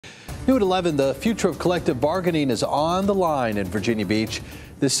New at 11, the future of collective bargaining is on the line in Virginia Beach.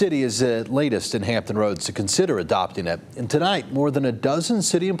 The city is the latest in Hampton Roads to consider adopting it. And tonight, more than a dozen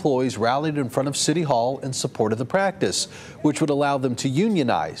city employees rallied in front of City Hall in support of the practice, which would allow them to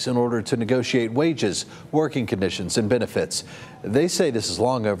unionize in order to negotiate wages, working conditions, and benefits. They say this is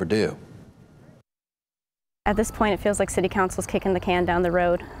long overdue. At this point, it feels like City Council's kicking the can down the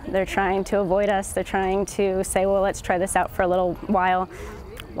road. They're trying to avoid us. They're trying to say, well, let's try this out for a little while.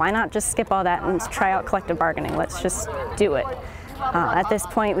 Why not just skip all that and try out collective bargaining? Let's just do it. At this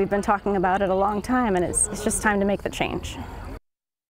point, we've been talking about it a long time, and it's just time to make the change.